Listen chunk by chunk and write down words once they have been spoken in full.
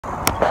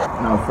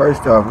Now,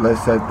 first off, let's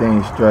set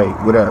things straight.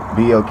 What up?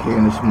 Be okay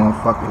in this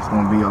motherfucker. It's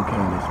gonna be okay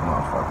in this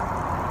motherfucker.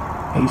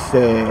 He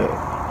said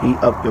he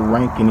upped the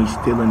rank and he's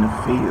still in the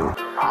field.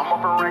 I'm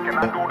up a rank and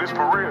I do this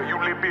for real. You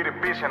little bitty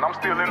bitch and I'm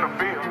still in the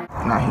field.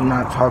 Now, he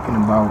not talking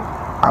about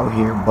out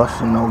here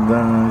busting no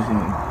guns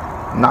and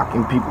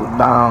knocking people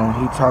down.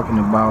 He talking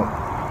about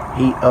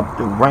he upped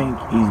the rank.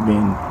 He's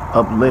been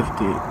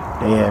uplifted.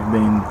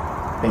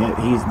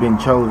 He's been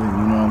chosen.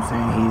 You know what I'm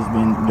saying? He's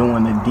been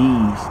doing the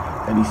deeds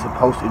that he's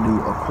supposed to do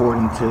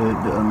according to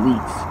the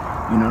elites.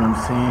 You know what I'm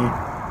saying?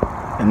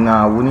 And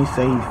now, when he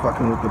say he's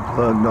fucking with the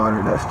plug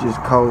daughter, that's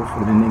just code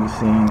for the nigga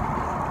saying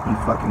he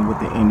fucking with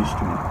the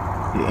industry.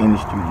 The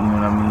industry, you know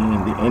what I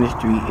mean? The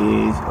industry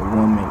is a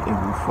woman. It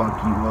will fuck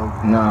you up.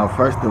 Now,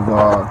 first of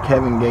all,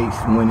 Kevin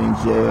Gates went in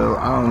jail.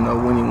 I don't know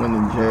when he went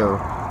in jail,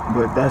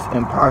 but that's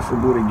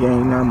impossible to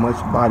gain that much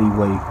body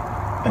weight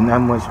and that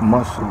much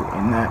muscle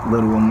in that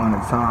little amount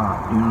of time.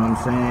 You know what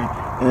I'm saying?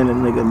 And the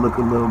nigga look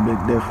a little bit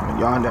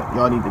different. Y'all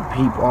need to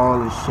peep all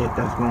the shit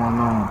that's going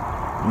on.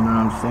 You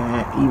know what I'm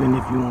saying? Even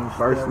if you on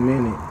first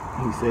minute,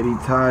 he said he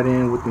tied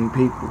in with them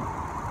people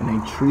and they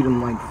treat him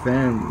like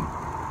family.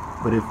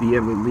 But if he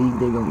ever leave,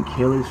 they gonna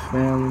kill his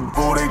family.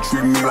 Oh, they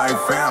treat me like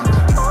family.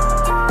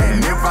 And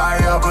if I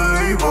ever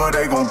leave, boy,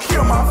 they gonna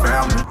kill my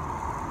family.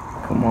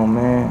 Come on,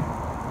 man.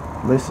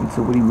 Listen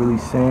to what he really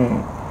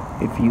saying.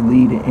 If he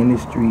leave the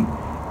industry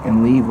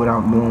and leave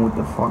without doing what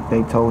the fuck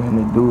they told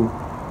him to do,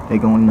 they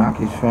gonna knock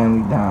his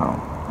family down.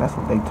 That's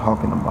what they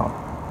talking about.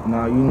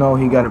 Now, you know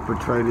he gotta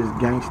portray this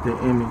gangster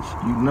image.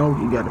 You know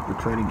he gotta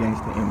portray the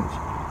gangster image.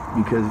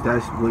 Because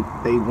that's what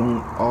they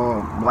want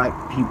all black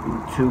people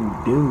to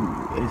do.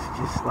 It's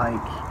just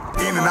like...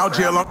 In and out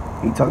jail.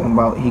 He talking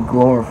about he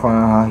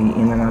glorifying how he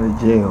in and out of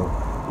jail.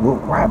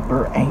 What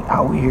rapper ain't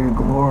out here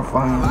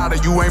glorifying? A lot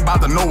of you ain't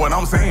about to know what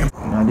I'm saying.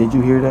 Now, did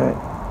you hear that?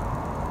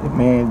 The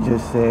man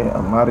just said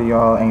a lot of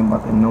y'all ain't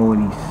about to know what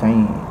he's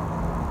saying.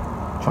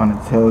 Trying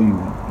to tell you,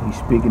 he's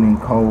speaking in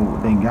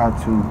code. They got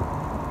to.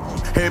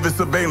 Heavy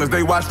surveillance,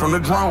 they watch from the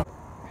drone.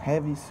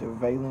 Heavy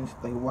surveillance,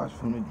 they watch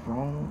from the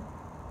drone.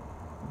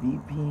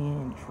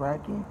 VPN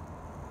tracking?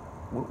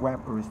 What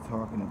rapper is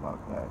talking about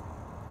that?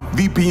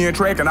 VPN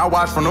tracking, I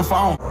watch from the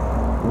phone.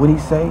 What'd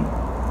he say?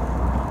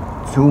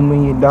 $2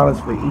 million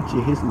for each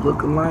of his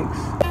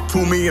lookalikes?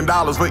 $2 million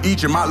for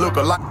each of my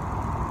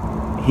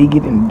lookalikes. He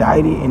get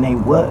indicted and they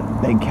what?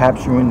 They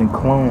capturing the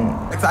clone.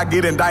 If I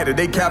get indicted,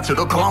 they capture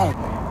the clone.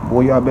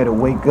 Boy, y'all better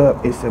wake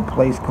up. It's a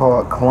place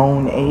called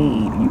Clone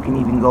Aid. You can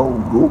even go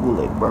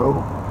Google it, bro.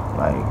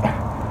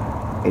 Like...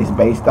 It's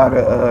based out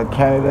of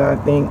Canada,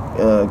 I think.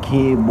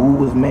 Kid Boo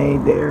was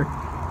made there.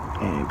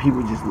 And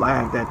people just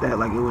laughed at that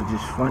like it was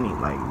just funny.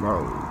 Like,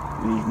 bro,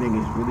 these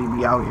niggas really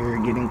be out here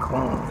getting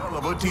cloned. Hell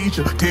of a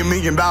teacher, $10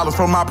 million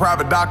for my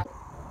private doctor.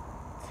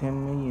 $10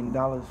 million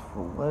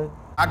for what?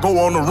 I go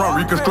on the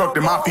run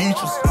reconstructing my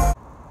features.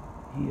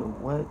 He a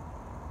what?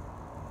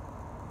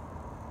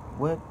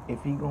 What?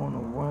 If he go on the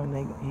run,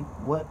 he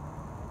what?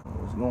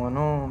 What's going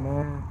on,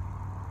 man?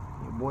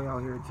 Your boy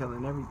out here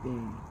telling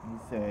everything. He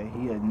said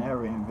he had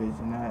never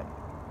envisioned that.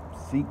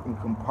 Secret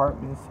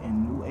compartments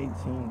in new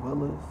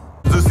 18-wheelers.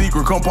 The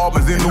secret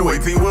compartments in new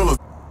 18-wheelers.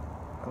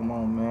 Come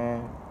on,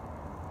 man.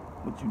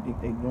 What you think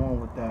they doing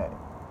with that?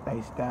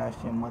 They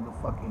stashing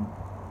motherfucking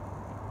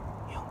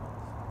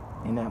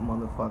humans in that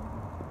motherfucker.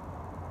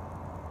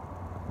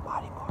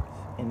 Body parts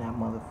in that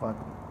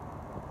motherfucker.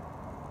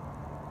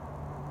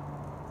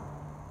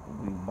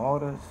 We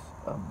bought us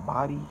a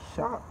body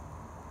shop.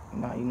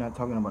 Nah, you're not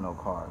talking about no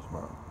cars,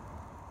 bro.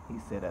 He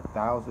said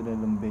 1,000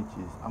 of them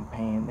bitches, I'm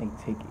paying they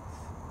tickets.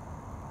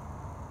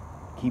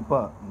 Keep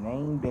up.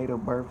 Name, date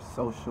of birth,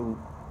 social,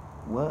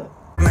 what?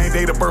 Name,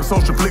 date of birth,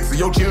 social flicks of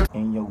your children.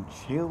 And your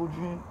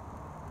children?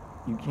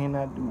 You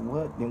cannot do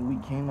what? Then we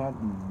cannot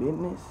do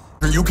business?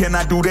 You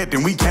cannot do that,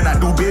 then we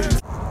cannot do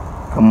business.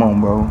 Come on,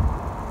 bro.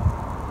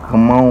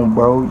 Come on,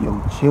 bro.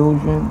 Your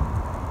children.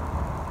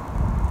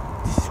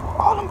 This is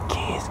where all them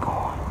kids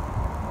going.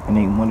 And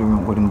they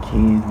wondering where them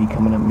kids be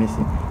coming up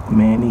missing.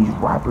 Man, these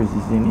rappers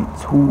is in it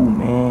too,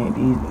 man.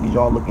 These niggas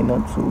y'all looking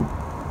up to.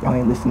 Y'all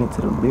ain't listening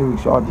to the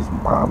lyrics. Y'all just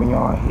bobbing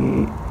y'all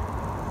head.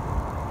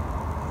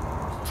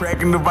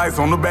 Tracking device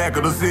on the back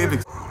of the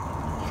Civic.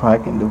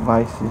 Tracking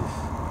devices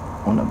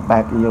on the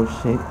back of your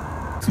shit.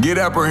 Get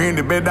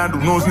apprehended, better not do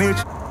no snitch.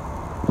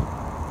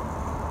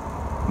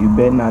 You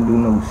better not do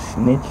no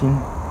snitching.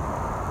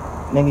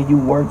 Nigga, you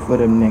work for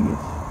them niggas.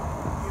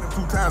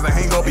 2 times I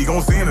hang up, he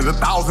gon' send it.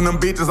 1,000 them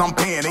bitches I'm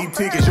paying, they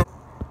tickets.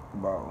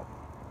 Bro,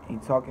 he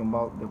talking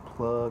about the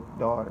plug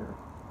daughter.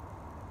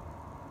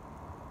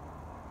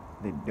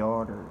 The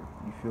daughter,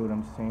 you feel what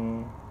I'm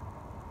saying?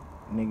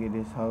 Nigga,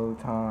 this whole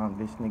time,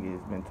 this nigga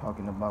has been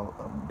talking about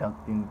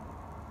abducting.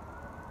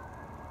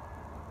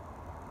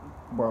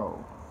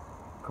 Bro,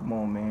 come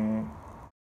on, man.